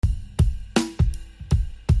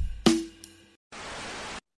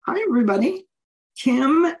Hi, everybody.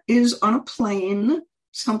 Kim is on a plane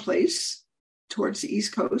someplace towards the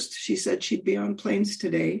East Coast. She said she'd be on planes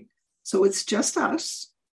today. So it's just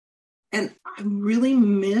us. And I really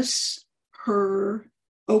miss her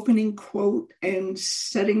opening quote and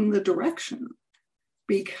setting the direction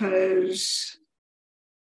because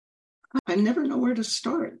I never know where to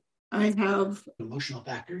start. I have emotional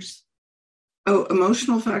factors. Oh,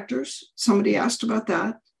 emotional factors. Somebody asked about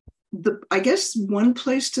that. I guess one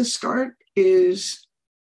place to start is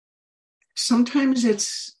sometimes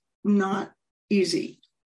it's not easy.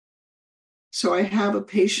 So I have a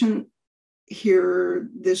patient here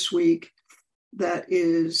this week that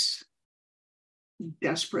is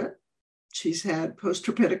desperate. She's had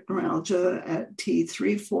post-herpetic neuralgia at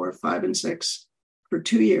T3, 4, 5, and 6 for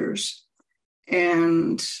 2 years.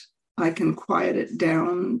 And I can quiet it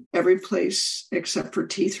down every place except for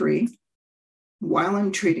T3 while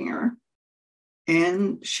I'm treating her.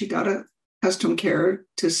 And she got a custom care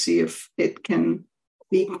to see if it can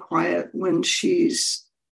be quiet when she's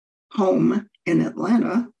home in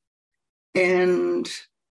Atlanta. And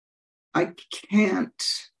I can't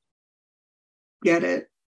get it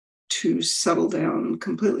to settle down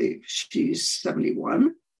completely. She's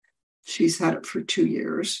 71. She's had it for 2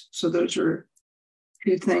 years. So those are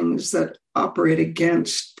two things that operate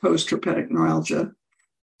against post-herpetic neuralgia.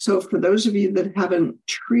 So for those of you that haven't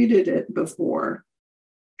treated it before,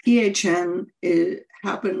 PHN, it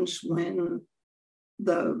happens when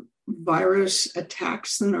the virus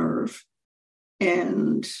attacks the nerve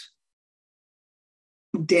and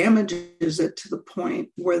damages it to the point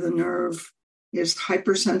where the nerve is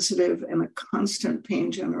hypersensitive and a constant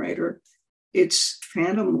pain generator. It's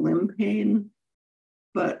phantom limb pain,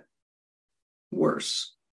 but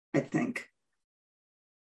worse, I think.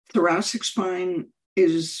 Thoracic spine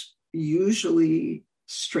is usually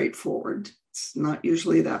straightforward. It's not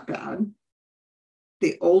usually that bad.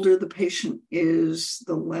 The older the patient is,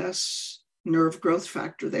 the less nerve growth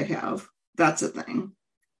factor they have. That's a thing.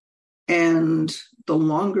 And the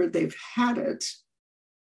longer they've had it,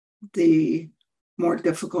 the more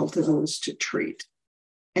difficult it is to treat.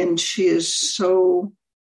 And she is so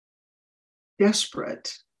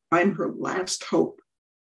desperate. I'm her last hope.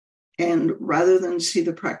 And rather than see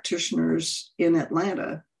the practitioners in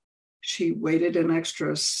Atlanta, she waited an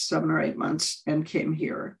extra 7 or 8 months and came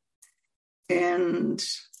here. And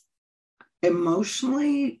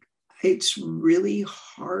emotionally, it's really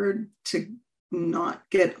hard to not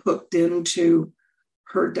get hooked into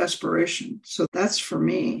her desperation. So that's for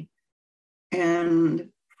me. And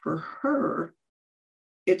for her,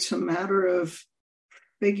 it's a matter of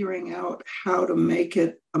figuring out how to make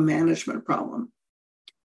it a management problem.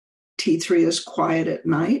 T3 is quiet at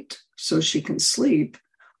night, so she can sleep.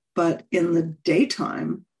 But in the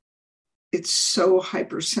daytime, it's so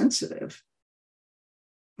hypersensitive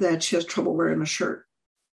that she has trouble wearing a shirt.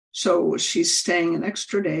 So she's staying an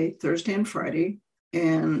extra day, Thursday and Friday.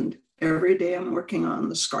 And every day I'm working on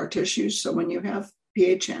the scar tissue. So when you have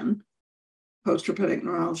PHN, post-herpetic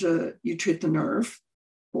neuralgia, you treat the nerve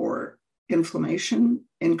for inflammation,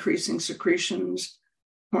 increasing secretions,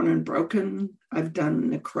 torn and broken. I've done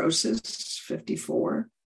necrosis, 54,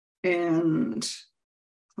 and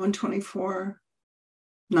 124,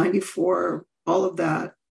 94, all of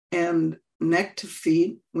that. And neck to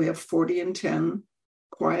feet, we have 40 and 10,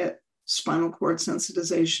 quiet spinal cord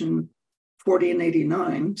sensitization, 40 and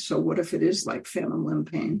 89. So what if it is like phantom limb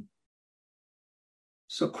pain?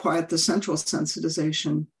 So quiet the central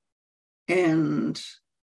sensitization, and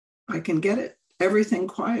I can get it, everything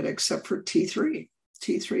quiet except for T3.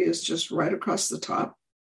 T3 is just right across the top.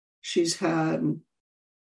 She's had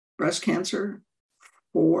breast cancer,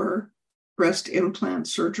 4 breast implant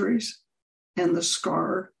surgeries, and the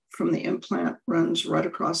scar from the implant runs right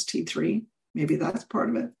across T3. Maybe that's part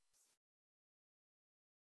of it.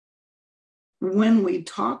 When we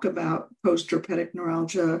talk about post-herpetic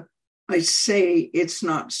neuralgia, I say it's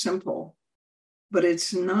not simple, but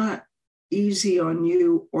it's not easy on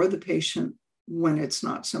you or the patient when it's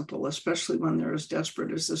not simple, especially when they're as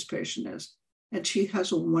desperate as this patient is. And she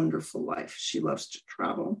has a wonderful life. She loves to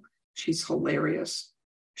travel. She's hilarious.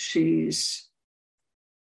 She's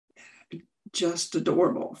just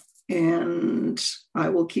adorable. And I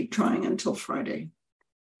will keep trying until Friday.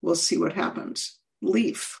 We'll see what happens.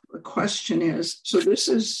 Leaf, the question is, so this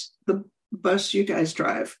is the bus you guys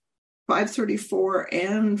drive, 534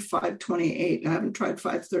 and 528. I haven't tried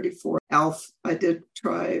 534. Alf, I did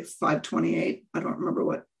try 528. I don't remember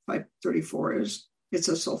what 534 is. It's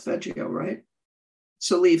a solfeggio, right?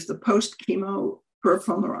 So Leaf, the post-chemo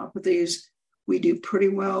peripheral neuropathies, we do pretty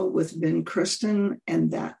well with vincristine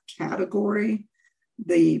and that category.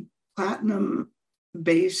 The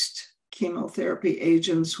platinum-based chemotherapy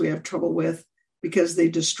agents we have trouble with because they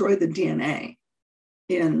destroy the DNA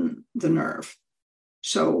in the nerve.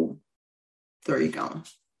 So there you go.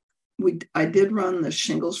 I did run the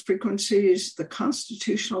shingles frequencies, the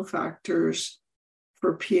constitutional factors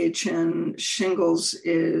for PHN. Shingles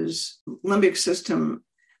is limbic system.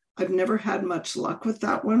 I've never had much luck with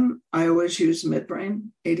that one. I always use midbrain,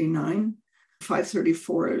 89.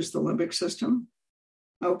 534 is the limbic system.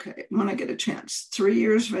 Okay, when I get a chance. 3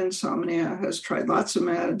 years of insomnia, has tried lots of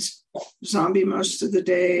meds, zombie most of the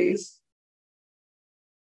day,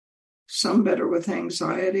 some better with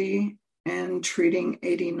anxiety, and treating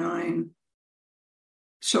 89.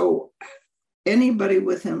 So anybody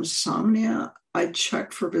with insomnia, I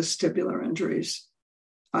check for vestibular injuries.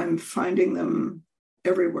 I'm finding them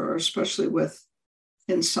everywhere, especially with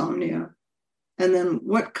insomnia. And then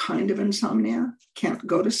what kind of insomnia? Can't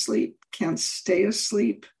go to sleep, can't stay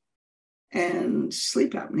asleep, and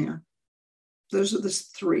sleep apnea. Those are the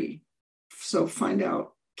three. So find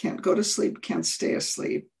out, can't go to sleep, can't stay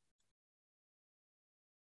asleep.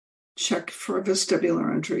 Check for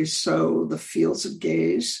vestibular injuries. So the fields of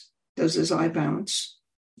gaze, does his eye bounce?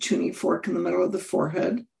 Tuning fork in the middle of the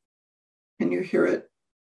forehead. And you hear it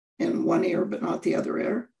in one ear, but not the other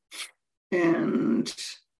ear. And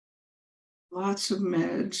lots of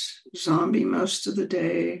meds, zombie most of the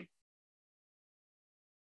day.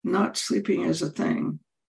 Not sleeping is a thing.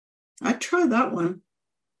 I'd try that one.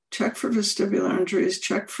 Check for vestibular injuries,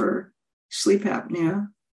 check for sleep apnea,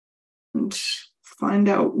 and find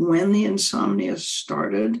out when the insomnia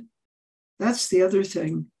started. That's the other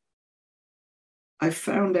thing. I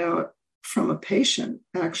found out from a patient,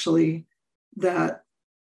 actually, that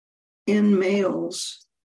in males,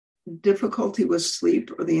 difficulty with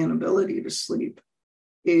sleep or the inability to sleep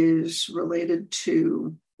is related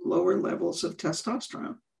to lower levels of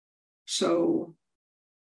testosterone. So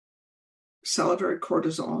salivary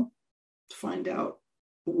cortisol, to find out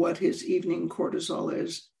what his evening cortisol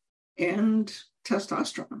is, and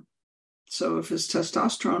testosterone. So if his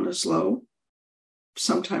testosterone is low,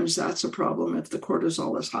 sometimes that's a problem. If the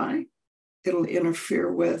cortisol is high, it'll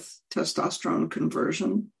interfere with testosterone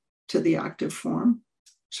conversion to the active form.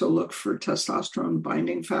 So look for testosterone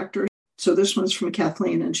binding factor. So this one's from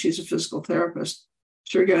Kathleen, and she's a physical therapist.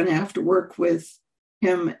 So you're going to have to work with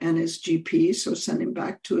him and his GP. So send him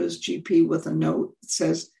back to his GP with a note that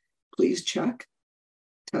says, please check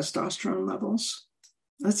testosterone levels.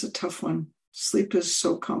 That's a tough one. Sleep is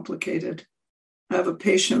so complicated. I have a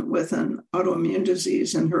patient with an autoimmune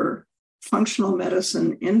disease, and her functional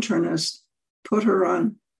medicine internist put her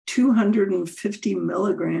on 250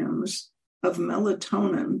 milligrams of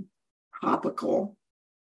melatonin topical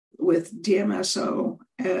with DMSO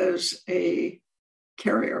as a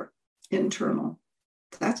carrier internal.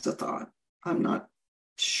 That's a thought. I'm not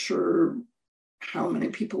sure how many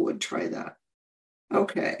people would try that.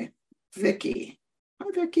 Okay, Vicky. Hi,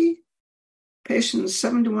 Vicky. Patient,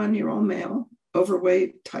 71-year-old male,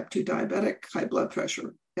 overweight, type 2 diabetic, high blood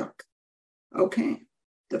pressure. Yuck. Okay,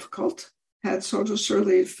 difficult. Had social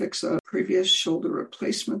surgery to fix a previous shoulder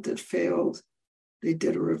replacement that failed. They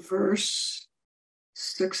did a reverse,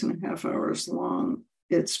 6.5 hours long.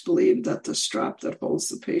 It's believed that the strap that holds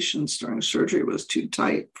the patients during surgery was too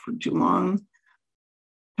tight for too long.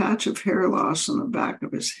 Patch of hair loss on the back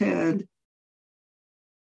of his head.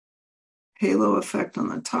 Halo effect on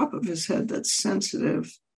the top of his head that's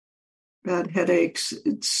sensitive. Bad headaches.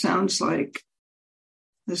 It sounds like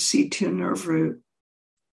the C2 nerve root.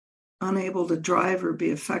 Unable to drive or be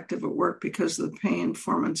effective at work because of the pain.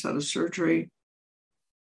 4 months out of surgery.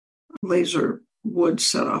 Laser would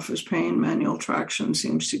set off his pain. Manual traction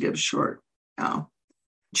seems to give short. Now,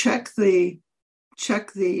 check the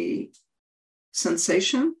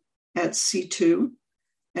sensation at C2.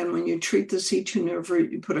 And when you treat the C2 nerve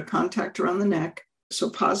root, you put a contact around the neck. So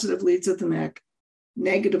positive leads at the neck,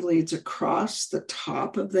 negative leads across the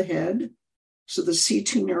top of the head. So the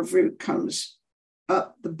C2 nerve root comes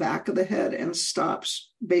up the back of the head and stops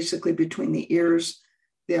basically between the ears.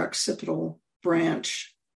 The occipital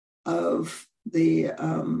branch of the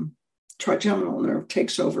trigeminal nerve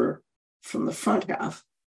takes over from the front half.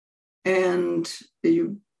 And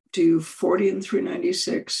you do 40 and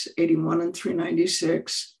 396, 81 and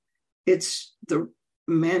 396. It's the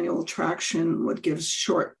manual traction what gives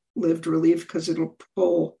short-lived relief because it'll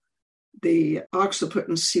pull the occiput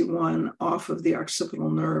and C1 off of the occipital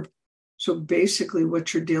nerve. So basically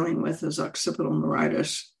what you're dealing with is occipital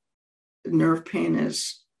neuritis. Nerve pain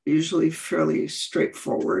is usually fairly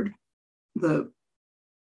straightforward. The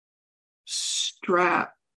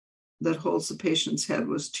strap that holds the patient's head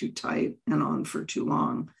was too tight and on for too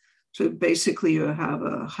long. So basically you have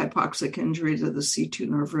a hypoxic injury to the C2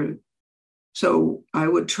 nerve root. So I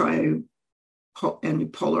would try, and you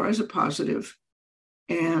polarize it positive,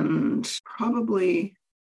 and probably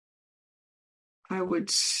I would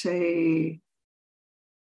say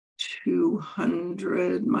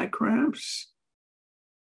 200 microamps,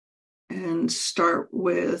 and start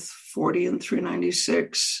with 40 and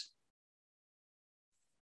 396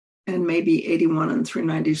 and maybe 81 and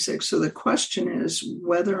 396. So the question is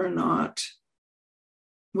whether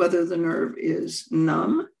the nerve is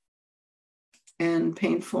numb and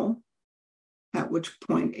painful, at which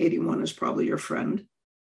point 81 is probably your friend,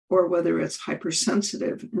 or whether it's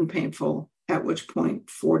hypersensitive and painful, at which point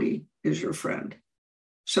 40 is your friend.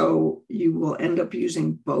 So you will end up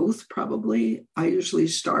using both probably. I usually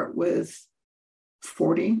start with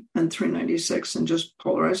 40 and 396 and just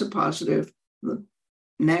polarize it positive, the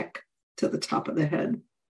neck to the top of the head.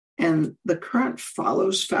 And the current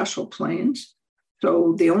follows fascial planes.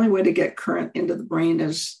 So the only way to get current into the brain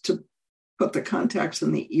is to put the contacts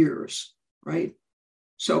in the ears, right?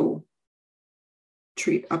 So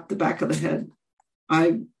treat up the back of the head.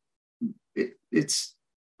 It's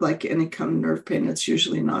like any kind of nerve pain. It's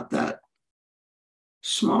usually not that.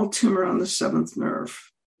 Small tumor on the seventh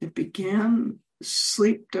nerve. It began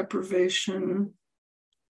sleep deprivation.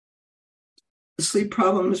 The sleep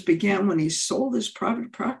problems began when he sold his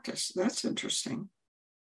private practice. That's interesting.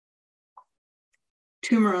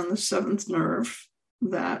 Tumor on the seventh nerve.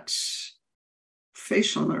 That's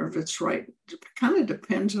facial nerve. It's right. It kind of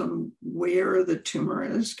depends on where the tumor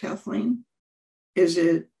is, Kathleen. Is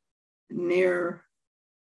it near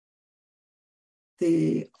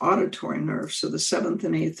the auditory nerve? So the seventh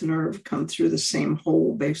and eighth nerve come through the same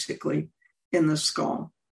hole, basically, in the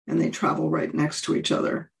skull, and they travel right next to each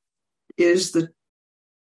other. Is the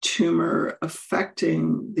tumor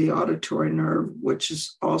affecting the auditory nerve, which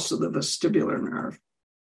is also the vestibular nerve?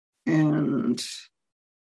 And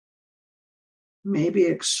maybe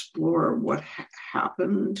explore what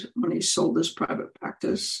happened when he sold his private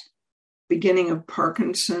practice. Beginning of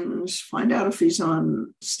Parkinson's, find out if he's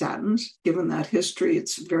on statins. Given that history,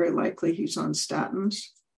 it's very likely he's on statins.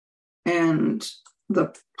 And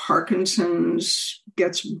the Parkinson's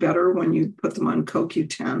gets better when you put them on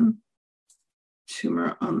CoQ10.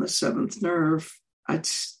 Tumor on the seventh nerve. I'd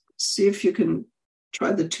see if you can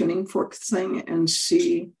try the tuning fork thing and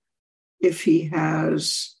see if he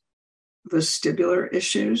has vestibular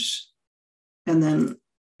issues. And then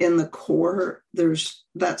in the core, there's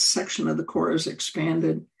that section of the core is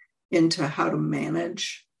expanded into how to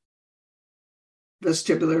manage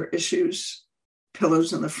vestibular issues,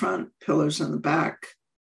 pillows in the front, pillows in the back.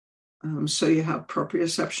 So you have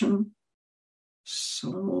proprioception.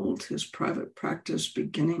 Sold his private practice,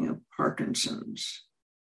 beginning of Parkinson's.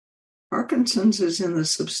 Parkinson's is in the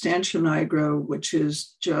substantia nigra, which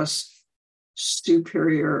is just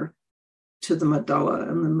superior to the medulla,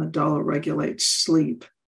 and the medulla regulates sleep.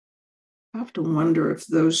 I have to wonder if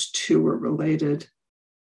those two are related.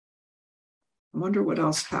 I wonder what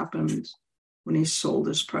else happened when he sold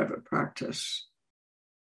his private practice.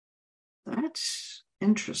 That's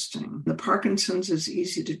interesting. The Parkinson's is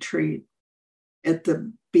easy to treat at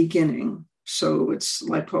the beginning. So it's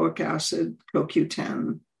lipoic acid,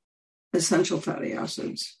 CoQ10, essential fatty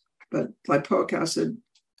acids, but lipoic acid,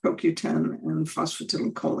 CoQ10, and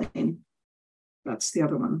phosphatidylcholine. That's the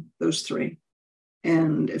other one, those three.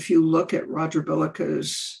 And if you look at Roger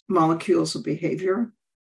Billica's Molecules of Behavior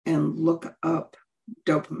and look up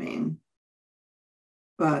dopamine,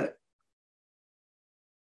 but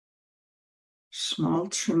small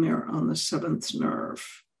tumor on the seventh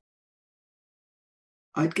nerve,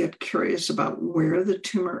 I'd get curious about where the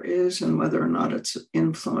tumor is and whether or not it's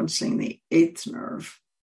influencing the eighth nerve.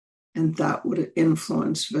 And that would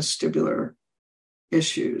influence vestibular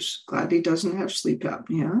issues. Glad he doesn't have sleep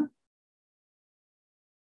apnea.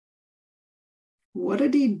 What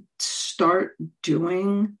did he start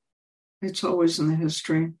doing? It's always in the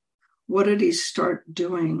history. What did he start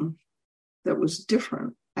doing that was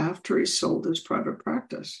different after he sold his private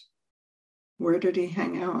practice? Where did he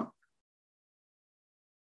hang out?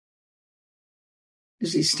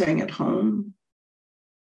 Is he staying at home?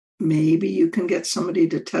 Maybe you can get somebody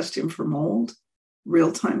to test him for mold.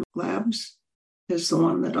 Real-time labs is the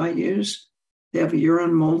one that I use. They have a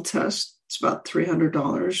urine mold test. It's about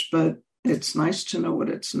 $300, but it's nice to know what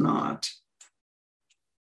it's not.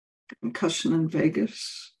 Concussion in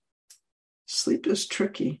Vegas. Sleep is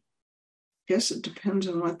tricky. Guess it depends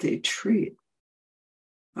on what they treat.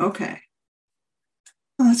 Okay.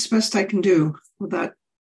 Well, that's the best I can do with that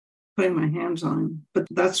putting my hands on, but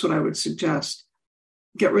that's what I would suggest.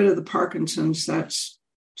 Get rid of the Parkinson's. That's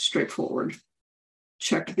straightforward.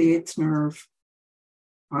 Check the eighth nerve.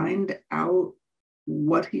 Find out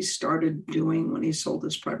what he started doing when he sold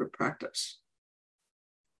his private practice.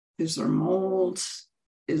 Is there mold?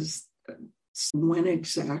 When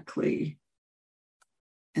exactly?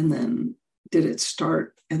 And then did it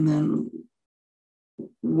start? And then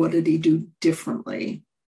what did he do differently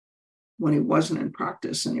when he wasn't in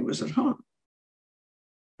practice and he was at home?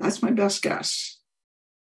 That's my best guess.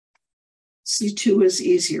 C2 is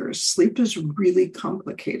easier. Sleep is really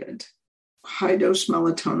complicated. High dose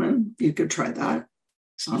melatonin, you could try that.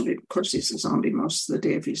 Zombie, of course, he's a zombie most of the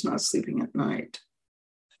day if he's not sleeping at night.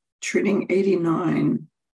 Treating 89,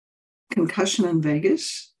 concussion in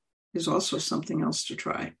vagus is also something else to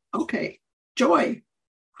try. Okay, Joy,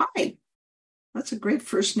 hi. That's a great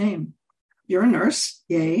first name. You're a nurse,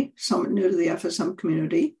 yay. Someone new to the FSM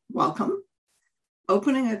community, welcome.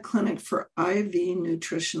 Opening a clinic for IV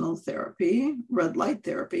nutritional therapy, red light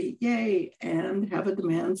therapy, yay. And have a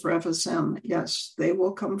demand for FSM. Yes, they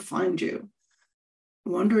will come find you.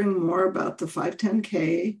 Wondering more about the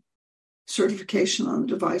 510K certification on the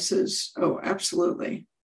devices? Oh, absolutely.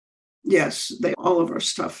 Yes, all of our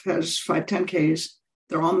stuff has 510Ks.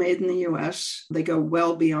 They're all made in the US. They go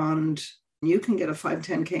well beyond, you can get a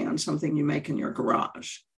 510K on something you make in your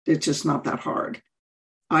garage. It's just not that hard.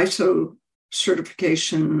 ISO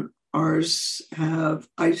certification, ours have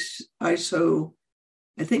ISO,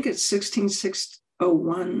 I think it's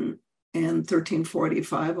 16601 and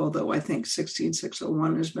 13485, although I think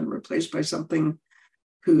 16601 has been replaced by something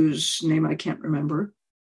whose name I can't remember.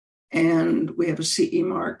 And we have a CE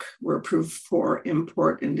mark. We're approved for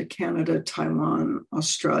import into Canada, Taiwan,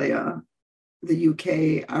 Australia, the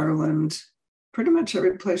UK, Ireland, pretty much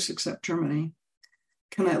every place except Germany.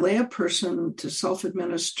 Can I lay a person to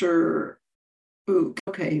self-administer? Ooh,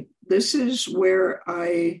 okay, this is where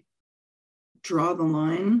I draw the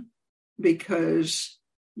line, because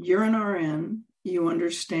you're an RN, you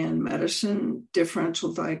understand medicine,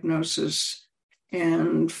 differential diagnosis,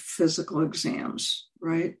 and physical exams,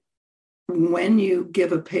 right? When you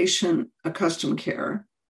give a patient a custom care,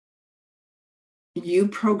 you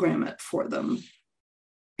program it for them.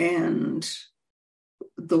 And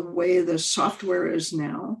the way the software is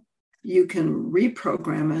now, you can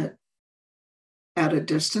reprogram it at a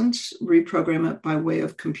distance, reprogram it by way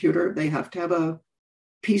of computer. They have to have a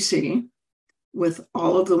PC with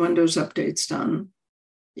all of the Windows updates done.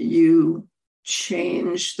 You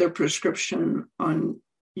change their prescription on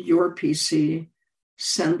your PC,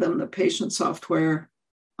 send them the patient software.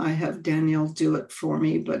 I have Danielle do it for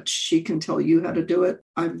me, but she can tell you how to do it.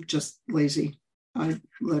 I'm just lazy. I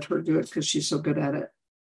let her do it because she's so good at it.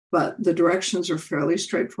 But the directions are fairly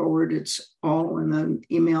straightforward. It's all in an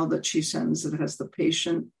email that she sends that has the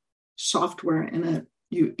patient software in it.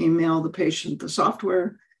 You email the patient the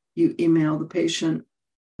software, you email the patient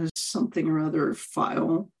something or other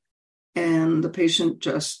file, and the patient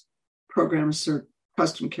just programs their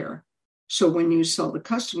custom care. So when you sell the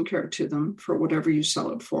custom care to them for whatever you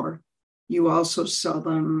sell it for, you also sell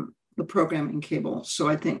them the programming cable. So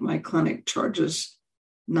I think my clinic charges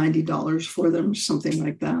 $90 for them, something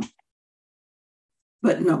like that.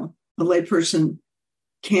 But no, a layperson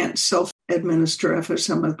can't self-administer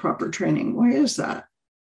FSM with proper training. Why is that?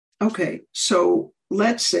 Okay, so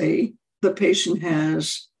let's say the patient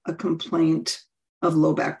has a complaint of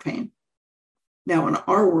low back pain. Now, in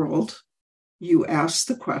our world, you ask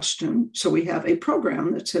the question. So we have a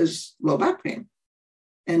program that says low back pain,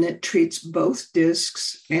 and it treats both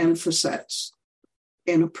discs and facets.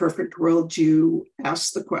 In a perfect world, you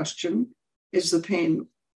ask the question, is the pain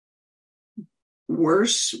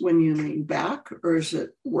worse when you lean back, or is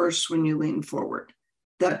it worse when you lean forward?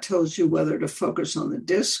 That tells you whether to focus on the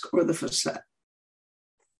disc or the facet.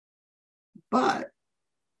 But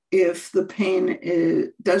if the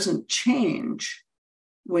pain doesn't change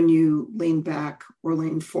when you lean back or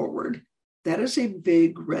lean forward, that is a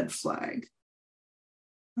big red flag.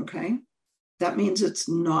 Okay? That means it's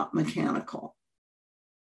not mechanical.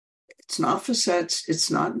 It's not facets,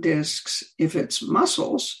 it's not discs. If it's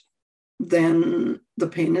muscles, then the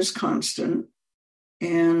pain is constant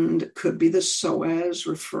and could be the psoas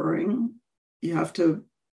referring. You have to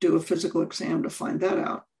do a physical exam to find that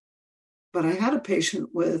out. But I had a patient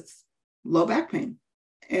with low back pain,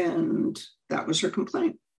 and that was her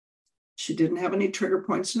complaint. She didn't have any trigger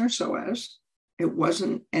points in her psoas. It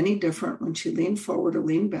wasn't any different when she leaned forward or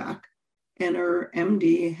leaned back. And her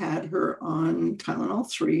MD had her on Tylenol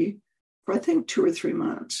 3 for, I think, 2 or 3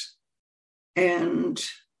 months. And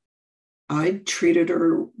I treated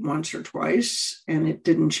her once or twice and it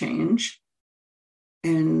didn't change,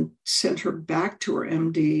 and sent her back to her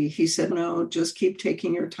MD. He said, no, just keep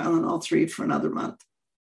taking your Tylenol 3 for another month.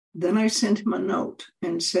 Then I sent him a note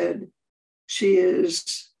and said, she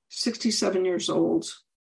is 67 years old,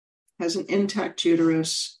 has an intact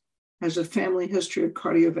uterus, has a family history of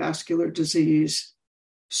cardiovascular disease.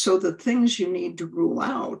 So the things you need to rule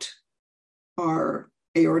out are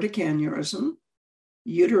aortic aneurysm,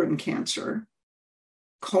 uterine cancer,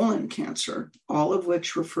 colon cancer, all of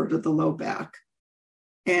which refer to the low back.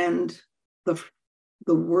 And the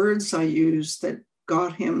words I used that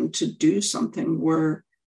got him to do something were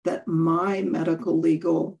that my medical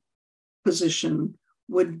legal position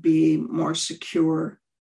would be more secure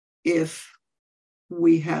if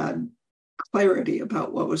we had clarity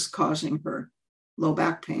about what was causing her low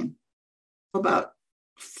back pain. About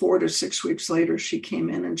 4 to 6 weeks later, she came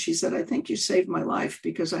in and she said, I think you saved my life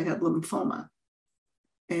because I had lymphoma.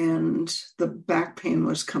 And the back pain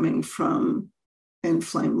was coming from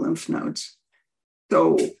inflamed lymph nodes.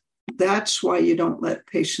 So that's why you don't let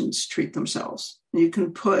patients treat themselves. You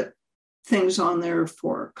can put things on there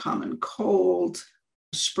for common cold,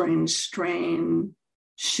 sprain, strain,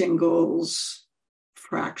 shingles,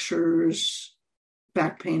 fractures,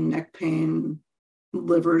 back pain, neck pain,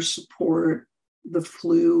 liver support, the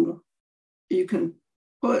flu. You can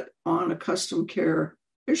put on a custom care,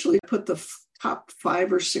 usually put the top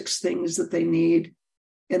 5 or 6 things that they need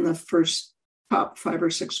in the first top 5 or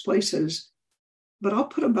 6 places. But I'll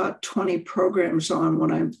put about 20 programs on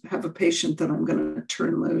when I have a patient that I'm going to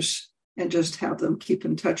turn loose and just have them keep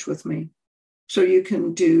in touch with me. So you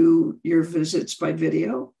can do your visits by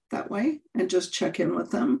video that way and just check in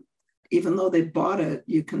with them. Even though they bought it,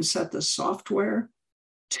 you can set the software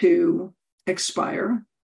to expire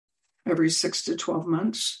every 6 to 12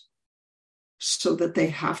 months so that they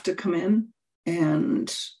have to come in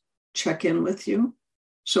and check in with you.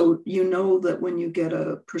 So you know that when you get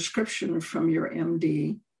a prescription from your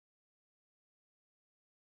MD,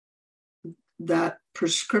 that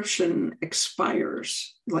prescription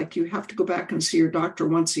expires. Like you have to go back and see your doctor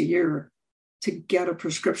once a year to get a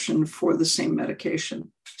prescription for the same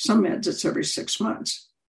medication. Some meds, it's every 6 months.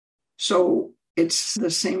 So it's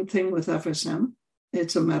the same thing with FSM.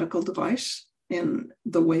 It's a medical device in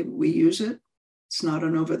the way we use it. It's not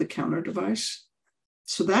an over-the-counter device.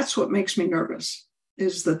 So that's what makes me nervous,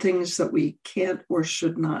 is the things that we can't or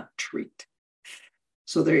should not treat.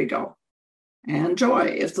 So there you go. And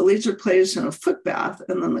Joy, if the leads are placed in a foot bath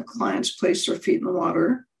and then the clients place their feet in the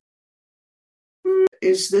water,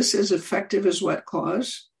 is this as effective as wet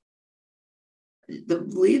claws? The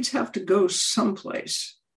leads have to go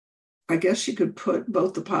someplace. I guess you could put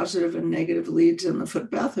both the positive and negative leads in the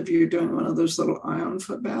foot bath if you're doing one of those little ion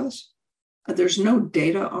foot baths. There's no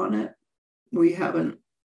data on it. We haven't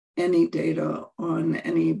any data on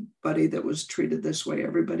anybody that was treated this way.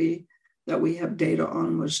 Everybody that we have data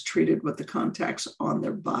on was treated with the contacts on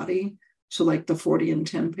their body. So like the 40 and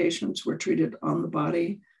 10 patients were treated on the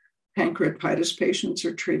body. Pancreatitis patients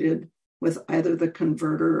are treated with either the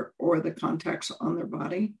converter or the contacts on their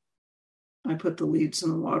body. I put the leads in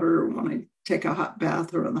the water when I take a hot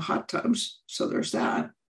bath or in the hot tubs. So there's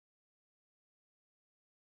that.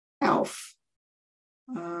 ALF.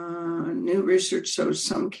 New research shows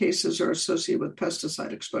some cases are associated with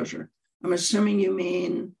pesticide exposure. I'm assuming you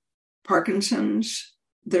mean Parkinson's.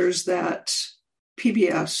 There's that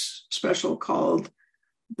PBS special called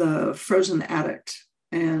The Frozen Addict,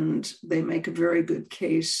 and they make a very good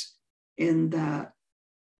case in that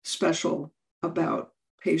special about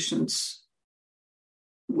patients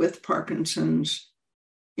with Parkinson's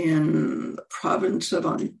in the province of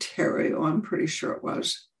Ontario, I'm pretty sure it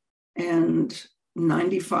was. And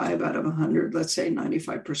 95 out of 100, let's say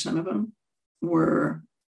 95% of them, were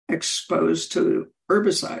exposed to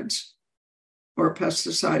herbicides or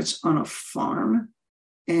pesticides on a farm.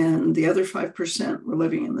 And the other 5% were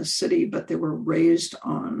living in the city, but they were raised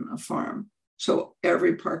on a farm. So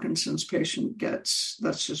every Parkinson's patient gets,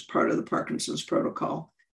 that's just part of the Parkinson's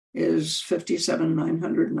protocol, is 57,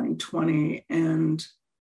 900, 920, and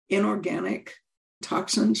inorganic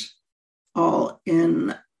toxins all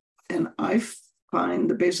in. And I find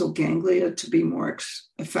the basal ganglia to be more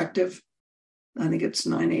effective. I think it's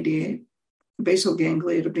 988. Basal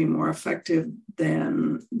ganglia to be more effective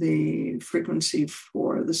than the frequency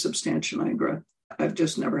for the substantia nigra. I've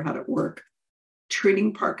just never had it work.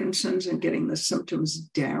 Treating Parkinson's and getting the symptoms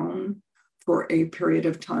down for a period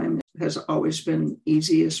of time has always been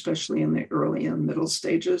easy, especially in the early and middle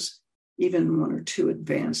stages, even 1 or 2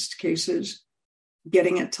 advanced cases.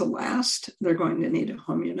 Getting it to last, they're going to need a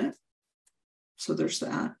home unit. So there's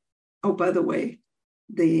that. Oh, by the way,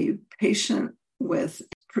 the patient with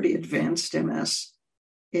pretty advanced MS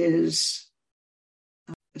is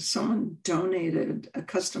someone donated a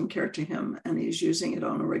custom care to him, and he's using it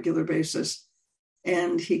on a regular basis.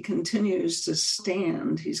 And he continues to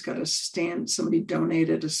stand. He's got a stand. Somebody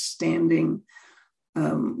donated a standing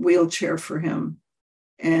wheelchair for him.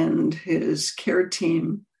 And his care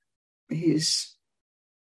team, he's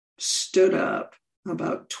stood up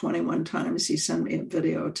about 21 times. He sent me a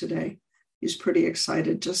video today. He's pretty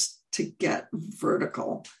excited. Just to get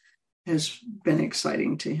vertical has been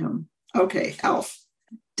exciting to him. Okay, Alf.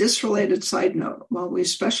 Disrelated side note, well, we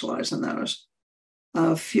specialize in those.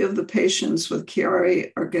 A few of the patients with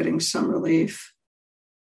Chiari are getting some relief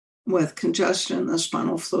with congestion in the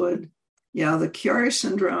spinal fluid. Yeah, the Chiari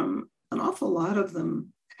syndrome, an awful lot of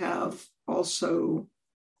them have also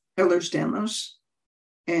Ehlers-Danlos.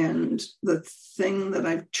 And the thing that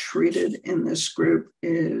I've treated in this group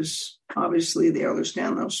is obviously the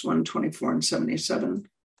Ehlers-Danlos 124 and 77,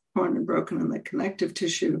 torn and broken in the connective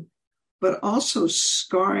tissue, but also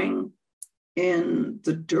scarring in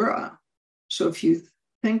the dura. So if you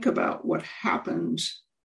think about what happens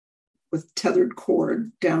with tethered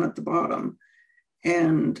cord down at the bottom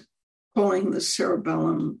and pulling the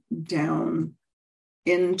cerebellum down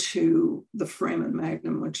into the foramen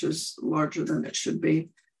magnum, which is larger than it should be,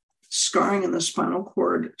 scarring in the spinal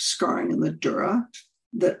cord, scarring in the dura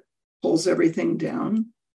that pulls everything down,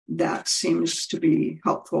 that seems to be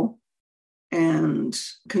helpful. And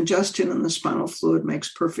congestion in the spinal fluid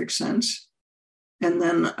makes perfect sense. And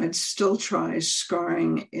then I'd still try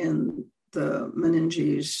scarring in the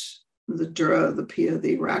meninges, the dura, the pia,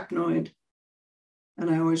 the arachnoid. And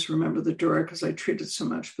I always remember the dura because I treated so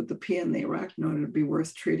much, but the pia and the arachnoid would be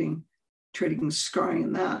worth treating scarring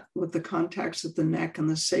in that with the contacts at the neck and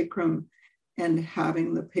the sacrum, and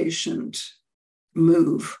having the patient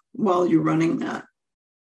move while you're running that.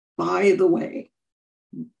 By the way,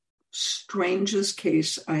 strangest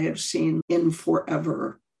case I have seen in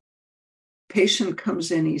forever. Patient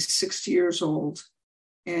comes in, he's 60 years old,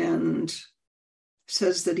 and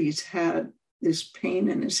says that he's had this pain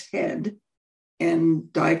in his head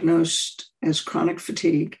and diagnosed as chronic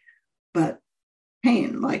fatigue, but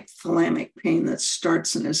pain, like thalamic pain that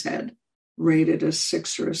starts in his head, rated a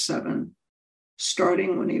 6 or a 7,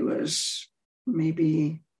 starting when he was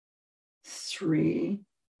maybe 3,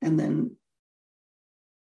 and then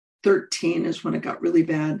 13 is when it got really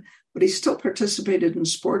bad. But he still participated in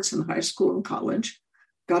sports in high school and college,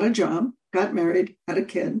 got a job, got married, had a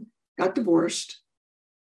kid, got divorced,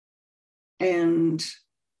 and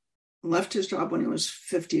left his job when he was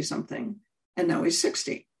 50 something. And now he's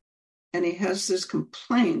 60. And he has this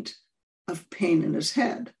complaint of pain in his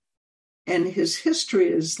head. And his history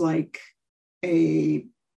is like a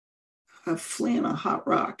flea in a hot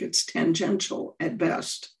rock. It's tangential at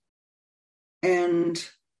best. And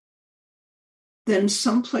then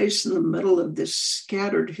someplace in the middle of this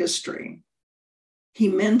scattered history, he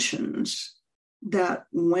mentions that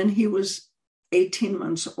when he was 18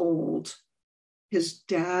 months old, his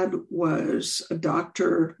dad was a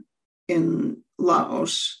doctor in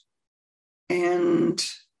Laos, and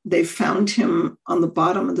they found him on the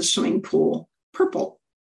bottom of the swimming pool, purple,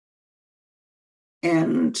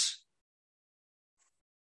 and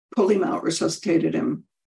pulled him out, resuscitated him.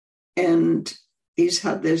 And he's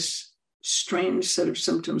had this strange set of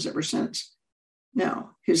symptoms ever since.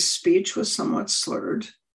 Now, his speech was somewhat slurred.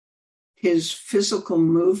 His physical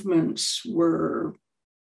movements were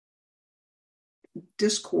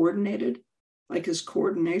discoordinated, like his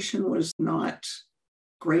coordination was not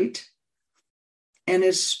great. And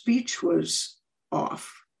his speech was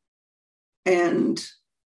off. And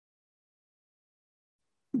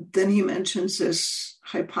then he mentions this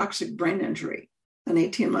hypoxic brain injury. An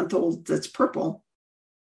 18-month-old that's purple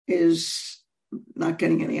is not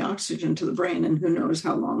getting any oxygen to the brain, and who knows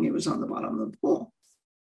how long he was on the bottom of the pool.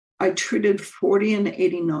 I treated 40 and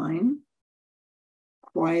 89,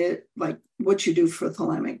 quiet, like what you do for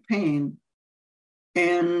thalamic pain.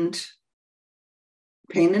 And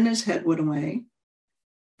pain in his head went away.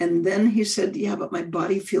 And then he said, yeah, but my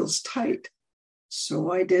body feels tight.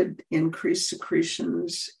 So I did increased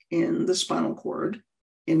secretions in the spinal cord,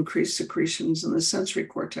 increased secretions in the sensory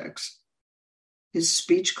cortex. His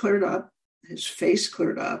speech cleared up, his face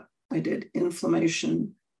cleared up. I did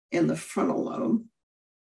inflammation in the frontal lobe,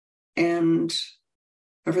 and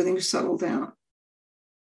everything settled down.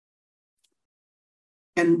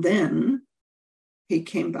 And then he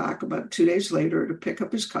came back about 2 days later to pick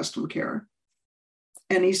up his custom care.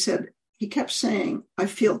 And he said, he kept saying, I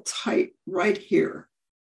feel tight right here.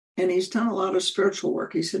 And he's done a lot of spiritual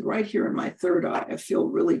work. He said, right here in my third eye, I feel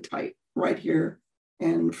really tight right here.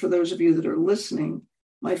 And for those of you that are listening,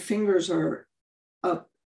 my fingers are up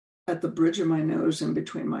at the bridge of my nose in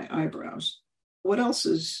between my eyebrows. What else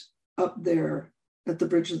is up there at the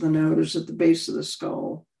bridge of the nose, at the base of the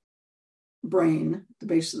skull, brain, the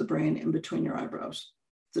base of the brain, in between your eyebrows?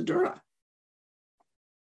 The dura.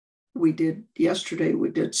 Yesterday, we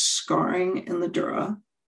did scarring in the dura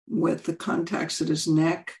with the contacts at his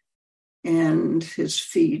neck and his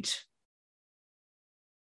feet,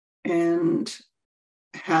 and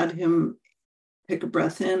had him take a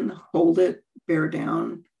breath in, hold it, bear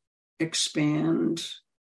down, expand,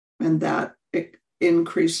 and that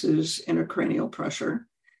increases intracranial pressure.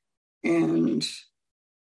 And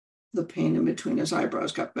the pain in between his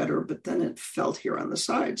eyebrows got better, but then it felt here on the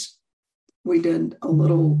sides. We did a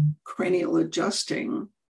little cranial adjusting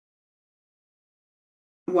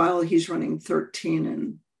while he's running 13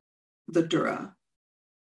 in the dura.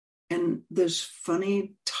 And this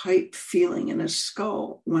funny, tight feeling in his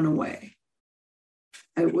skull went away.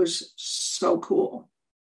 It was so cool.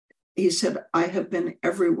 He said, I have been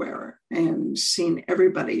everywhere and seen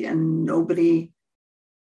everybody, and nobody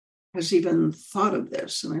has even thought of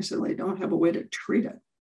this. And I said, well, they don't have a way to treat it.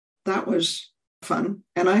 That was fun.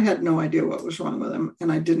 And I had no idea what was wrong with him.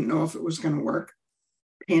 And I didn't know if it was going to work.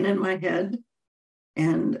 Pain in my head,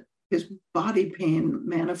 and his body pain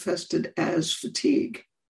manifested as fatigue.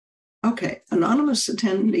 Okay, anonymous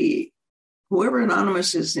attendee, whoever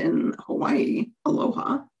anonymous is in Hawaii,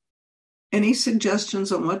 aloha. Any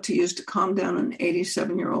suggestions on what to use to calm down an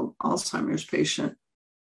 87-year-old Alzheimer's patient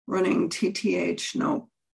running TTH? Nope.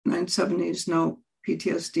 970s? Nope.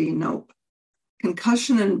 PTSD? Nope.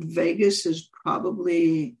 Concussion in vagus is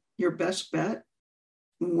probably your best bet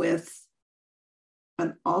with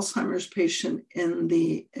an Alzheimer's patient in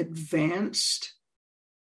the advanced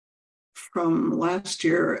from last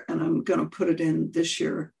year, and I'm going to put it in this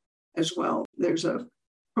year as well. There's a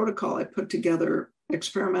protocol I put together,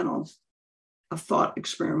 experimental, a thought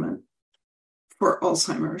experiment for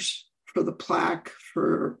Alzheimer's, for the plaque,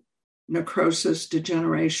 for necrosis,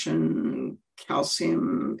 degeneration,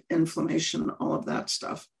 calcium, inflammation, all of that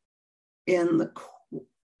stuff in the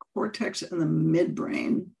cortex and the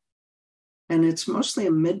midbrain. And it's mostly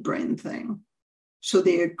a midbrain thing. So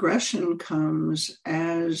the aggression comes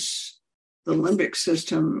as the limbic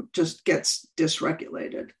system just gets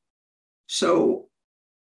dysregulated. So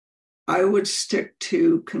I would stick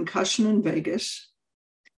to concussion in vagus.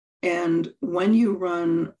 And when you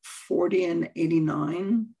run 40 and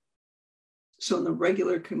 89, so in the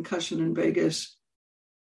regular concussion in vagus,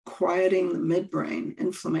 quieting the midbrain,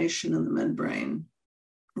 inflammation in the midbrain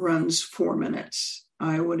runs 4 minutes.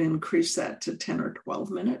 I would increase that to 10 or 12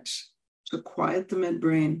 minutes to quiet the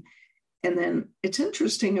midbrain. And then it's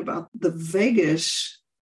interesting about the vagus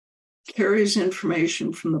carries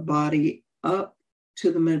information from the body up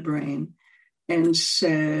to the midbrain and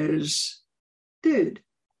says, dude,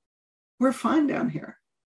 we're fine down here.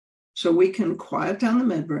 So we can quiet down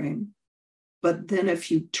the midbrain. But then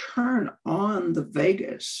if you turn on the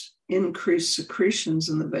vagus, increase secretions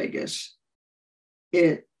in the vagus,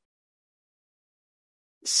 it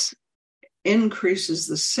increases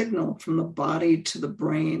the signal from the body to the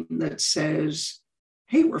brain that says,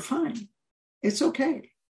 hey, we're fine. It's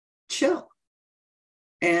okay. Chill.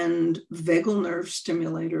 And vagal nerve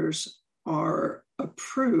stimulators are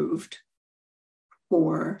approved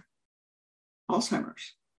for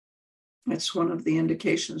Alzheimer's. It's one of the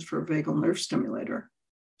indications for a vagal nerve stimulator.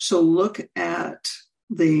 So look at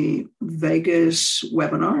the vagus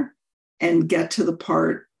webinar and get to the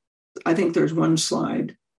part, I think there's one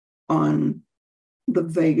slide on the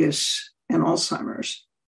vagus and Alzheimer's.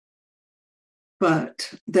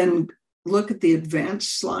 But then look at the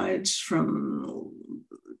advanced slides from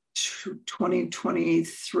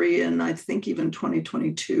 2023 and I think even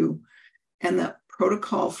 2022. And that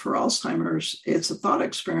protocol for Alzheimer's, it's a thought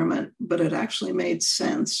experiment, but it actually made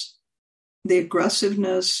sense. The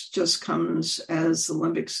aggressiveness just comes as the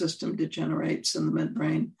limbic system degenerates in the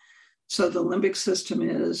midbrain. So the limbic system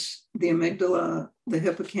is the amygdala, the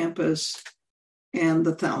hippocampus, and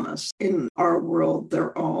the thalamus. In our world,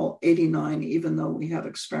 they're all 89, even though we have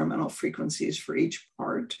experimental frequencies for each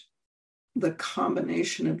part. The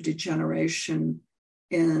combination of degeneration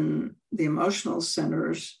in the emotional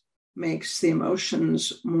centers makes the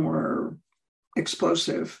emotions more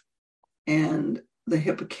explosive, and the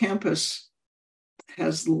hippocampus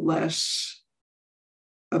has less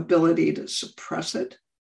ability to suppress it.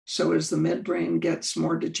 So as the midbrain gets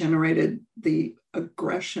more degenerated, the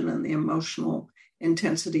aggression and the emotional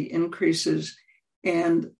intensity increases,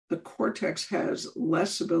 And the cortex has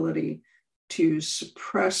less ability to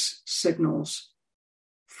suppress signals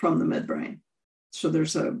from the midbrain. So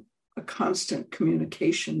there's a constant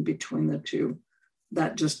communication between the two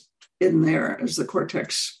that just in there as the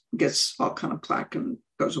cortex gets all kind of plaque and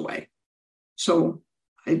goes away. So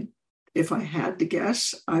if I had to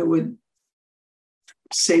guess, I would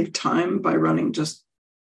save time by running just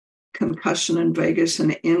concussion and vagus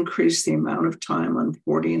and increase the amount of time on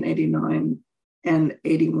 40 and 89 and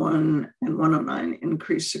 81 and 109,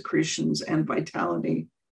 increase secretions and vitality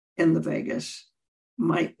in the vagus.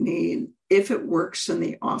 Might need, if it works in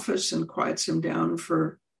the office and quiets him down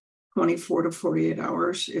for 24 to 48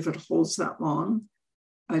 hours, if it holds that long,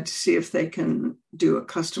 I'd see if they can do a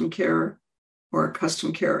custom care or a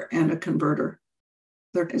custom care and a converter.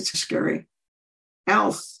 It's scary.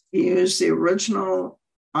 Alf used the original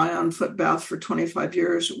ion foot bath for 25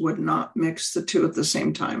 years, would not mix the two at the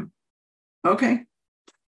same time. Okay.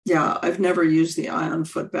 Yeah, I've never used the ion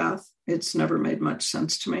foot bath. It's never made much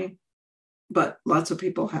sense to me, but lots of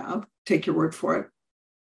people have. Take your word for it.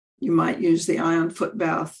 You might use the ion foot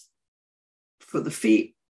bath for the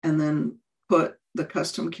feet and then put the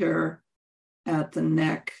custom care at the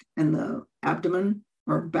neck and the abdomen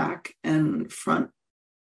or back and front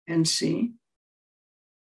and see.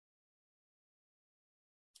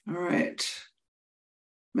 All right.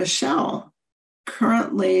 Michelle,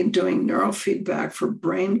 currently doing neurofeedback for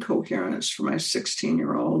brain coherence for my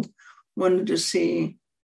 16-year-old. Wanted to see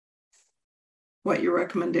what your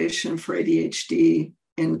recommendation for ADHD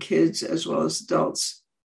in kids as well as adults.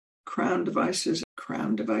 Crown devices,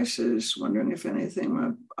 wondering if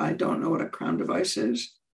anything, I don't know what a crown device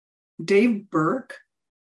is. Dave Burke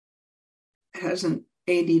has an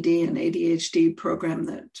ADD and ADHD program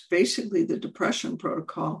that's basically the depression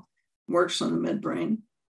protocol, works on the midbrain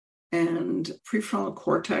and prefrontal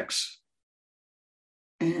cortex.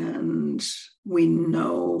 And we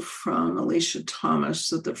know from Alicia Thomas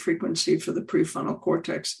that the frequency for the prefrontal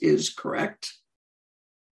cortex is correct.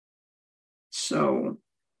 So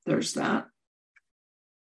there's that.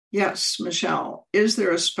 Yes, Michelle, is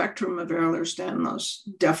there a spectrum of Ehlers-Danlos?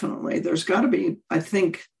 Definitely. There's got to be, I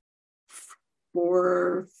think, 4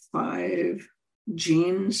 or 5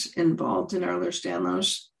 genes involved in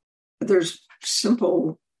Ehlers-Danlos. There's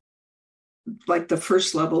simple, like the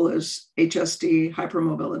first level is HSD,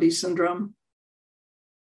 hypermobility syndrome.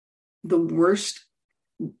 The worst,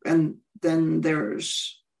 and then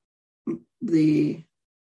there's the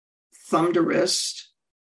thumb to wrist,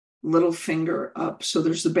 little finger up. So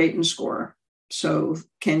there's the Baton score. So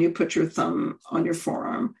can you put your thumb on your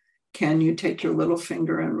forearm? Can you take your little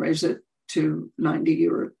finger and raise it to 90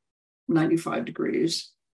 or 95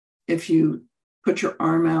 degrees? If you put your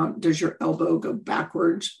arm out, does your elbow go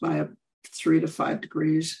backwards by 3 to 5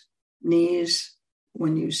 degrees? Knees,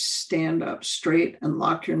 when you stand up straight and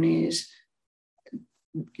lock your knees,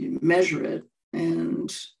 you measure it.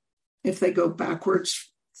 And if they go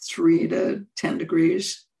backwards 3 to 10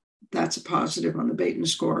 degrees, that's a positive on the Baton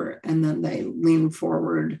score. And then they lean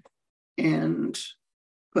forward and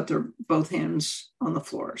put their both hands on the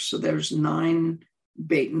floor. So there's 9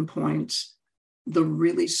 Baton points. The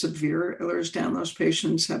really severe Ehlers-Danlos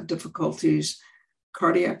patients have difficulties,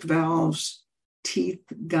 cardiac valves, teeth,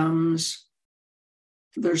 gums.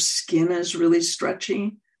 Their skin is really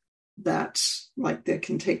stretchy. That's like they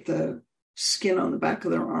can take the skin on the back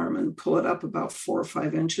of their arm and pull it up about 4 or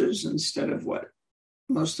 5 inches instead of what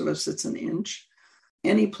most of us, it's an inch.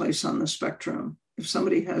 Any place on the spectrum, if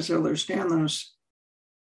somebody has Ehlers-Danlos,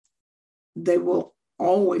 they will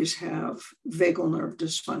always have vagal nerve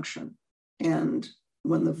dysfunction. And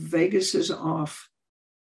when the vagus is off,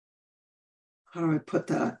 how do I put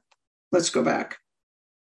that? Let's go back.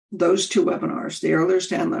 Those 2 webinars, the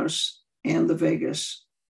Ehlers-Danlos and the vagus,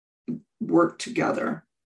 work together.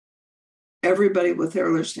 Everybody with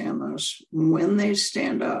Ehlers-Danlos, when they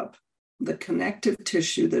stand up, the connective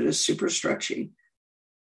tissue that is super stretchy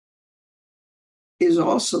is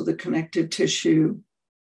also the connective tissue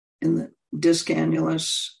in the disc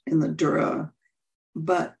annulus, in the dura,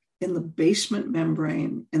 but in the basement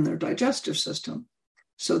membrane in their digestive system.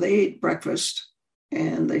 So they ate breakfast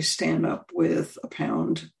and they stand up with a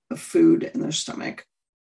pound of food in their stomach.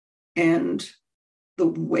 And the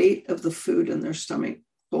weight of the food in their stomach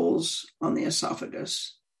pulls on the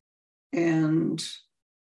esophagus and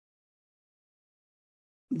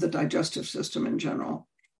the digestive system in general.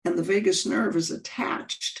 And the vagus nerve is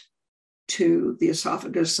attached to the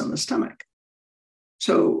esophagus and the stomach.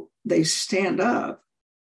 So they stand up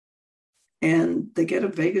and they get a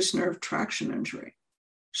vagus nerve traction injury.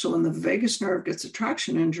 So when the vagus nerve gets a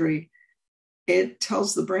traction injury, it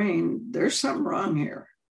tells the brain there's something wrong here.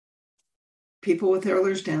 People with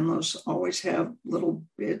Ehlers-Danlos always have little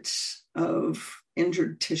bits of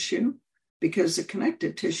injured tissue because the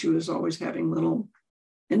connective tissue is always having little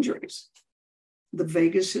injuries. The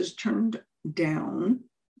vagus is turned down,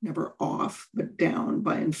 never off, but down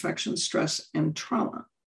by infection, stress, and trauma.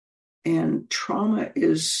 And trauma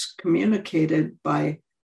is communicated by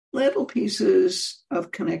little pieces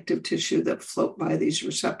of connective tissue that float by these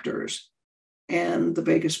receptors. And the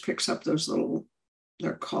vagus picks up those little,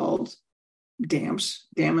 they're called DAMPs,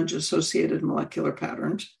 damage-associated molecular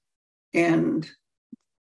patterns. And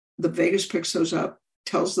the vagus picks those up,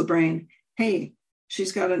 tells the brain, hey,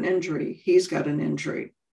 she's got an injury, he's got an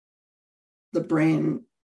injury. The brain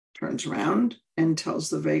turns around and tells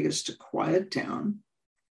the vagus to quiet down.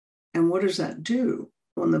 And what does that do?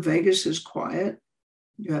 When the vagus is quiet,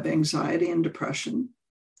 you have anxiety and depression.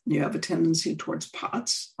 You have a tendency towards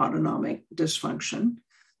POTS, autonomic dysfunction,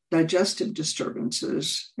 digestive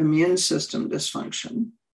disturbances, immune system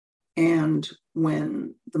dysfunction. And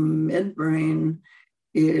when the midbrain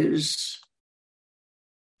is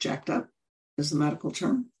jacked up, is the medical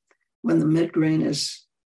term, when the midbrain is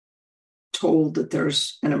told that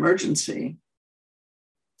there's an emergency,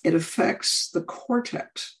 it affects the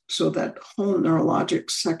cortex. So that whole neurologic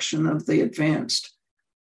section of the advanced,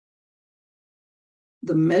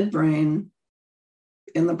 the midbrain,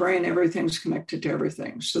 in the brain, everything's connected to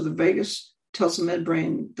everything. So the vagus tells the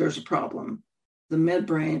midbrain there's a problem. The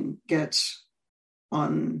midbrain gets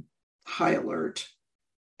on high alert,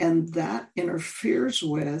 and that interferes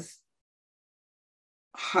with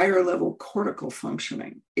higher level cortical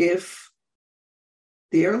functioning. If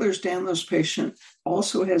the Ehlers-Danlos patient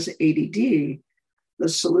also has ADD, the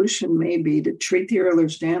solution may be to treat the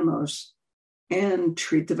Ehlers-Danlos and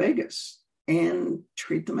treat the vagus and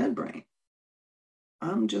treat the midbrain.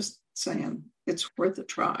 I'm just saying it's worth a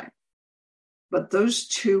try. But those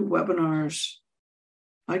two webinars,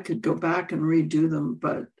 I could go back and redo them,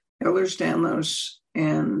 but Ehlers-Danlos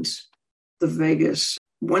and the vagus,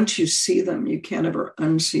 once you see them, you can't ever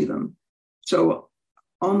unsee them. So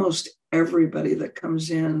almost everybody that comes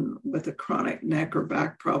in with a chronic neck or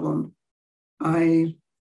back problem, I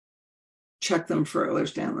check them for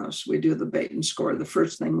Ehlers-Danlos. We do the Baton score. The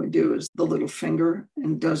first thing we do is the little finger,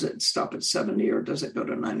 and does it stop at 70 or does it go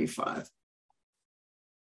to 95?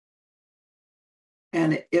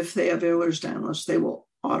 And if they have Ehlers-Danlos, they will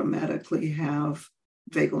automatically have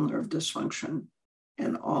vagal nerve dysfunction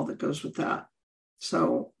and all that goes with that.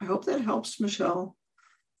 So I hope that helps, Michelle.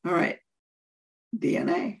 All right,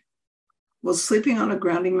 DNA. Will sleeping on a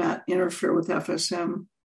grounding mat interfere with FSM?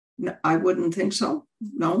 No, I wouldn't think so.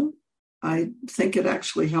 No, I think it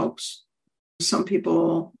actually helps. Some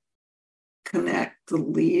people connect the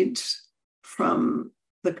leads from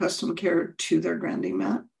the custom care to their grounding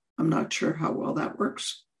mat. I'm not sure how well that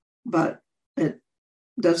works, but it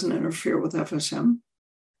doesn't interfere with FSM.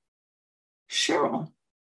 Cheryl,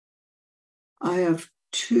 I have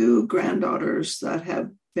two granddaughters that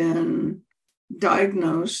have been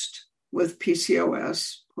diagnosed with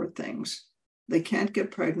PCOS, poor things. They can't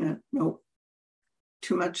get pregnant. Nope.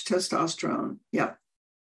 Too much testosterone. Yep.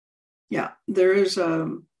 Yeah. There is a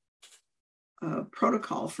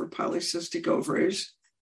protocol for polycystic ovaries,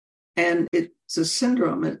 and it's a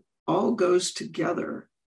syndrome. It all goes together.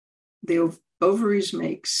 The ovaries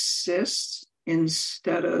make cysts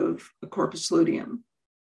instead of a corpus luteum.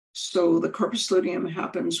 So the corpus luteum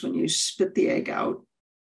happens when you spit the egg out,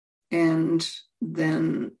 and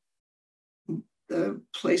then the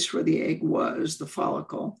place where the egg was, the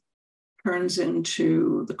follicle, turns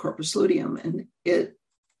into the corpus luteum, and it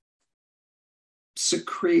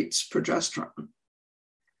secretes progesterone.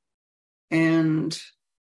 And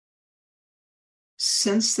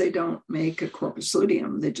since they don't make a corpus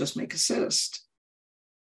luteum, they just make a cyst.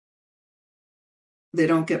 They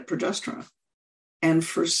don't get progesterone. And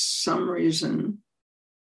for some reason,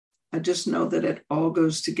 I just know that it all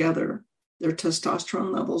goes together. Their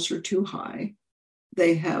testosterone levels are too high.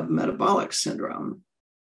 They have metabolic syndrome.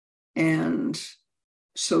 And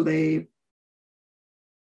so they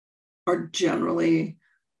are generally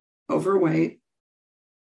overweight,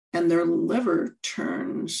 and their liver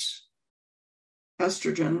turns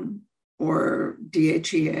estrogen or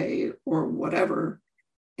DHEA or whatever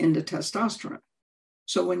into testosterone.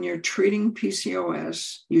 So when you're treating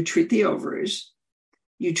PCOS, you treat the ovaries,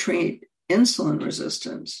 you treat insulin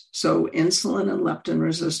resistance. So insulin and leptin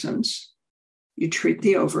resistance, you treat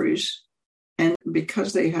the ovaries. And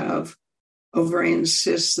because they have ovarian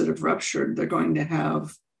cysts that have ruptured, they're going to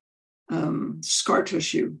have scar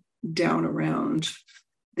tissue down around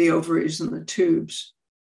the ovaries and the tubes.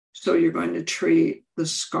 So you're going to treat the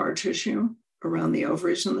scar tissue around the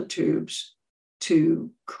ovaries and the tubes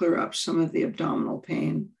to clear up some of the abdominal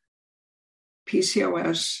pain.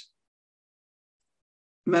 PCOS,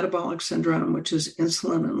 metabolic syndrome, which is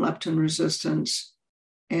insulin and leptin resistance,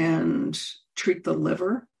 and treat the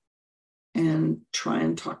liver and try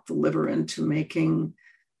and talk the liver into making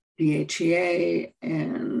DHEA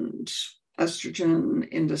and estrogen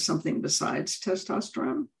into something besides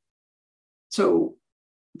testosterone. So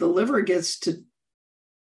the liver gets to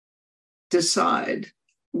decide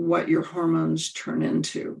what your hormones turn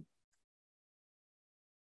into.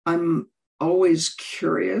 I'm always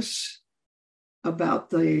curious about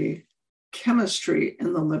the chemistry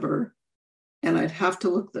in the liver, and I'd have to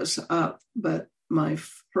look this up, but my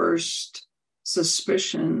first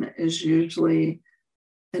suspicion is usually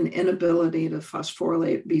an inability to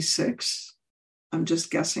phosphorylate B6. I'm just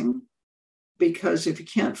guessing, because if you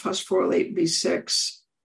can't phosphorylate B6,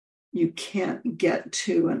 you can't get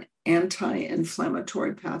to an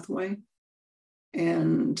anti-inflammatory pathway.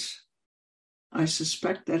 And I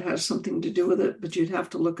suspect that has something to do with it, but you'd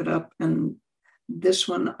have to look it up. And this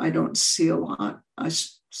one I don't see a lot. I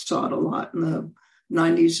saw it a lot in the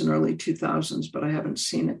 90s and early 2000s, but I haven't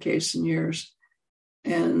seen a case in years.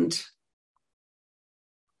 And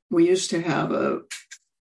we used to have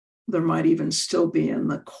there might even still be in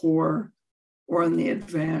the core or in the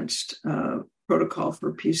advanced protocol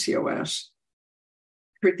for PCOS.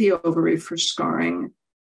 Treat the ovary for scarring.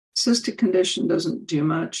 Cystic condition doesn't do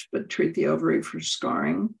much, but treat the ovary for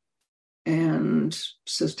scarring and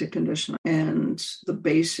cystic condition and the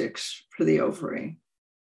basics for the ovary.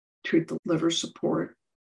 Treat the liver support.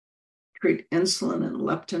 Treat insulin and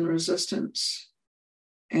leptin resistance.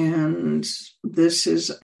 And this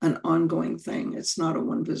is an ongoing thing. It's not a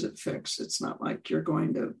one-visit fix. It's not like you're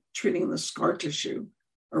going to treating the scar tissue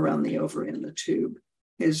around the ovary and the tube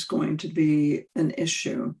is going to be an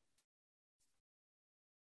issue.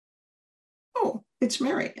 Oh, it's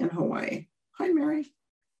Mary in Hawaii. Hi, Mary.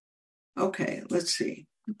 Okay, let's see.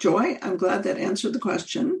 Joy, I'm glad that answered the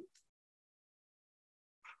question.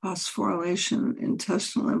 Phosphorylation,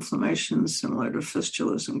 intestinal inflammation, similar to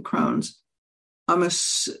fistulas and Crohn's. I'm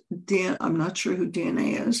not sure who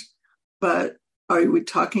DNA is, but are we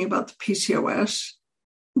talking about the PCOS?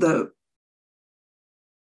 The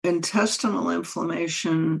intestinal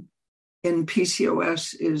inflammation in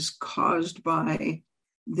PCOS is caused by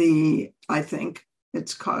I think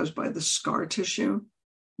it's caused by the scar tissue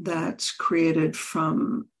that's created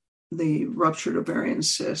from the ruptured ovarian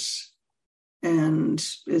cysts. And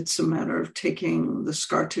it's a matter of taking the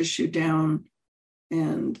scar tissue down,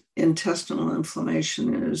 and intestinal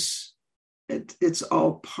inflammation it's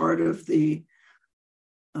all part of the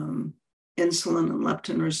insulin and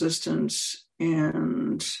leptin resistance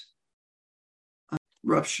and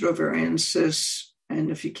ruptured ovarian cysts. And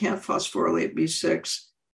if you can't phosphorylate B6,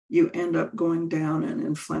 you end up going down an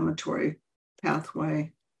inflammatory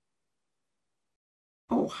pathway.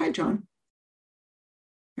 Oh, hi, John.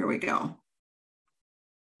 Here we go.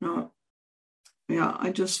 No, yeah, I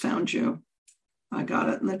just found you. I got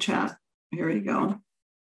it in the chat. Here you go.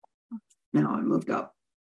 Now I moved up.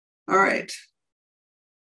 All right.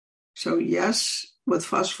 So yes, with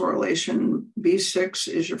phosphorylation, B6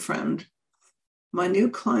 is your friend. My new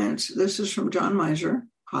clients, this is from John Miser.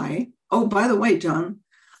 Hi. Oh, by the way, John,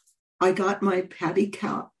 I got my Patty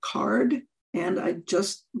card, and I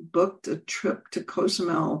just booked a trip to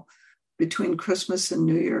Cozumel between Christmas and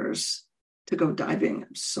New Year's to go diving.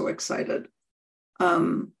 I'm so excited.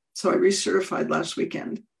 So I recertified last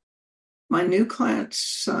weekend. My new client's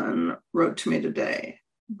son wrote to me today,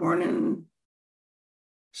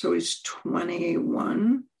 so he's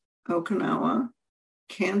 21, Okinawa,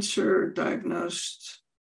 cancer diagnosed,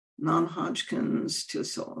 non-Hodgkin's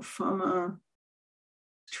T-cell lymphoma,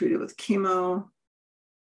 treated with chemo,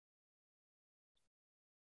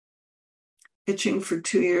 itching for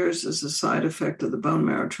 2 years as a side effect of the bone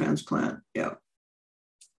marrow transplant. Yep.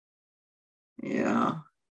 Yeah.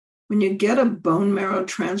 When you get a bone marrow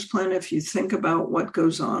transplant, if you think about what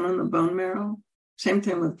goes on in the bone marrow, same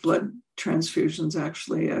thing with blood transfusions,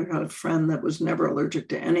 actually. I had a friend that was never allergic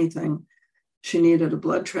to anything. She needed a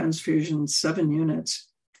blood transfusion, 7 units.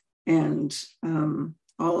 And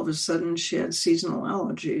all of a sudden she had seasonal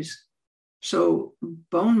allergies. So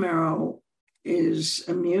bone marrow is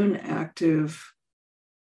immune active.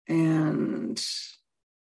 And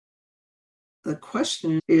the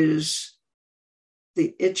question is,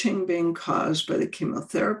 the itching being caused by the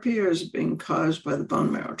chemotherapy, or is it being caused by the bone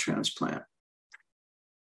marrow transplant?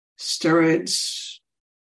 Steroids.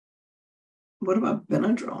 What about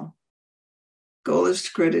Benadryl? goal is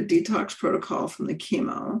to create a detox protocol from the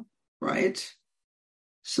chemo, right?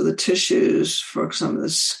 So the tissues, for example, the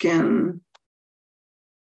skin,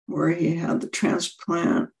 where he had the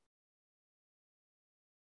transplant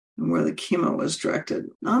and where the chemo was directed.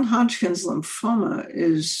 Non-Hodgkin's lymphoma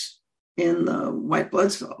is in the white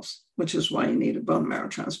blood cells, which is why you need a bone marrow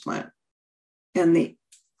transplant. And the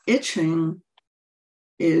itching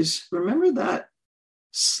is, remember that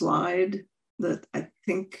slide that I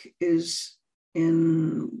think is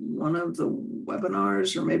in one of the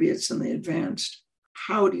webinars, or maybe it's in the advanced,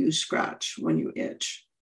 how do you scratch when you itch?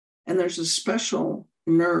 And there's a special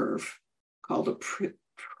nerve called a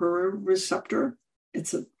proprioceptor.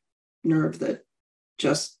 It's a nerve that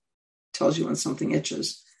just tells you when something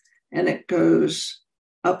itches. And it goes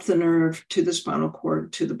up the nerve to the spinal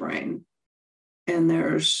cord to the brain. And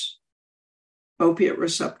there's opiate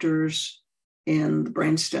receptors in the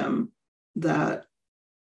brainstem that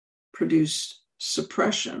produce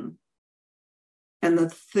suppression. And the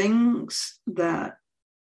things that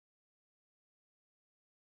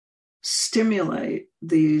stimulate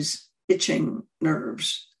these itching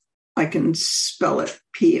nerves, I can spell it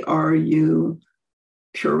PRU,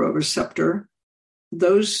 puroreceptor.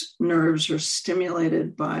 Those nerves are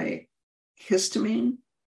stimulated by histamine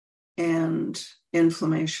and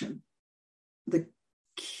inflammation. The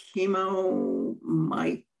chemo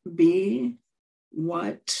might be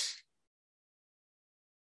what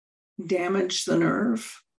damaged the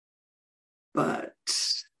nerve, but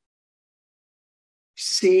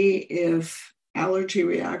see if allergy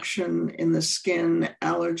reaction in the skin,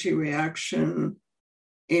 allergy reaction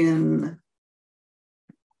in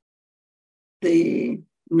the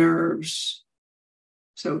nerves.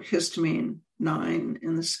 So histamine, 9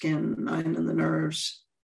 in the skin, 9 in the nerves,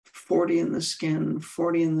 40 in the skin,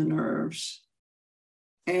 40 in the nerves.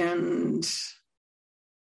 And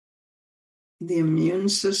the immune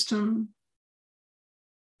system,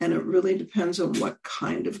 and it really depends on what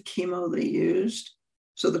kind of chemo they used.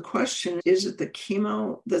 So the question, is it the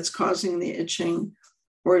chemo that's causing the itching,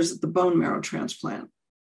 or is it the bone marrow transplant?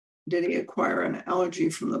 Did he acquire an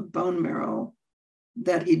allergy from the bone marrow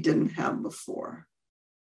that he didn't have before?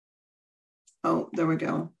 Oh, there we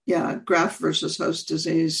go. Yeah, graft versus host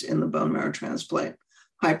disease in the bone marrow transplant,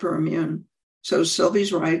 hyperimmune. So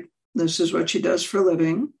Sylvie's right. This is what she does for a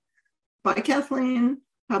living. Bye, Kathleen.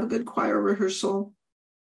 Have a good choir rehearsal.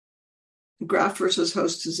 Graft versus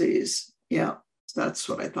host disease. Yeah, that's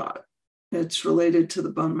what I thought. It's related to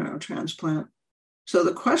the bone marrow transplant. So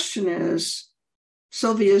the question is,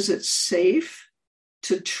 Sylvie, is it safe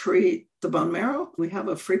to treat the bone marrow? We have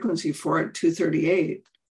a frequency for it, 238.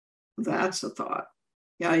 That's a thought.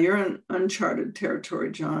 Yeah, you're in uncharted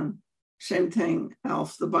territory, John. Same thing,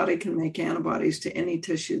 Alf. The body can make antibodies to any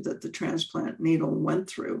tissue that the transplant needle went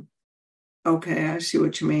through. Okay, I see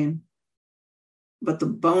what you mean. But the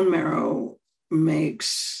bone marrow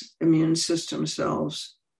makes immune system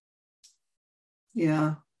cells.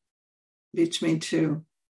 Yeah, beats me too.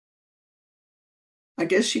 I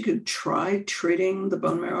guess you could try treating the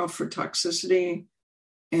bone marrow for toxicity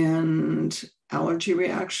and allergy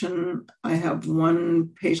reaction. I have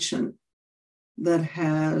one patient that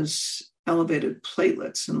has elevated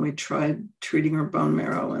platelets, and we tried treating her bone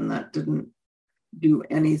marrow, and that didn't do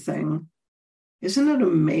anything. Isn't it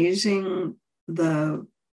amazing the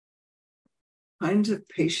kinds of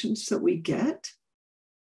patients that we get?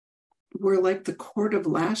 We're like the court of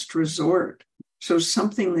last resort. So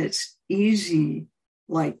something that's easy,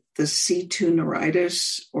 like the C2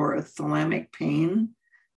 neuritis or a thalamic pain,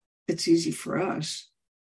 it's easy for us.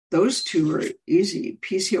 Those two are easy.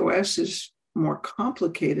 PCOS is more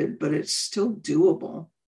complicated, but it's still doable.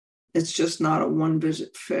 It's just not a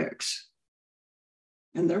one-visit fix.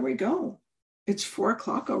 And there we go. It's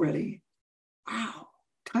 4:00 already. Wow,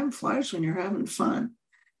 time flies when you're having fun.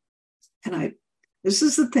 And this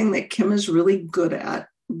is the thing that Kim is really good at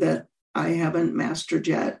that I haven't mastered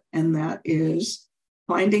yet, and that is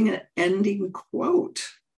finding an ending quote.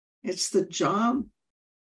 It's the job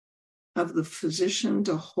of the physician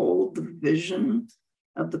to hold the vision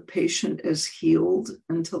of the patient as healed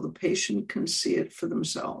until the patient can see it for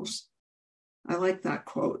themselves. I like that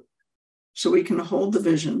quote. So we can hold the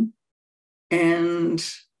vision and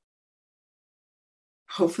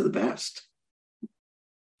hope for the best.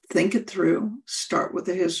 Think it through, start with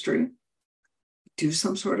the history, do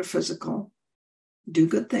some sort of physical, do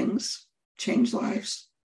good things, change lives,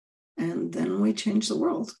 and then we change the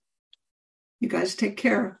world. You guys take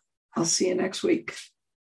care. I'll see you next week.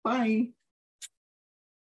 Bye.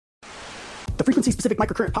 The Frequency Specific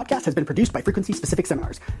Microcurrent podcast has been produced by Frequency Specific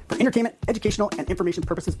Seminars for entertainment, educational, and information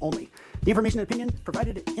purposes only. The information and opinion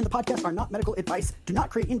provided in the podcast are not medical advice, do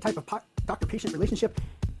not create any type of doctor-patient relationship,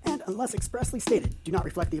 and unless expressly stated, do not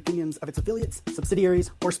reflect the opinions of its affiliates,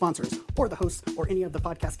 subsidiaries, or sponsors, or the hosts, or any of the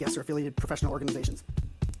podcast guests or affiliated professional organizations.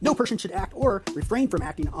 No person should act or refrain from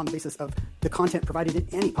acting on the basis of the content provided in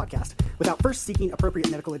any podcast without first seeking appropriate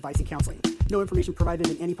medical advice and counseling. No information provided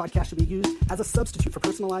in any podcast should be used as a substitute for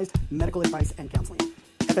personalized medical advice and counseling.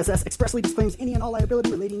 FSS expressly disclaims any and all liability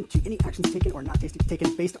relating to any actions taken or not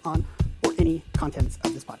taken based on or any contents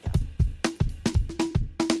of this podcast.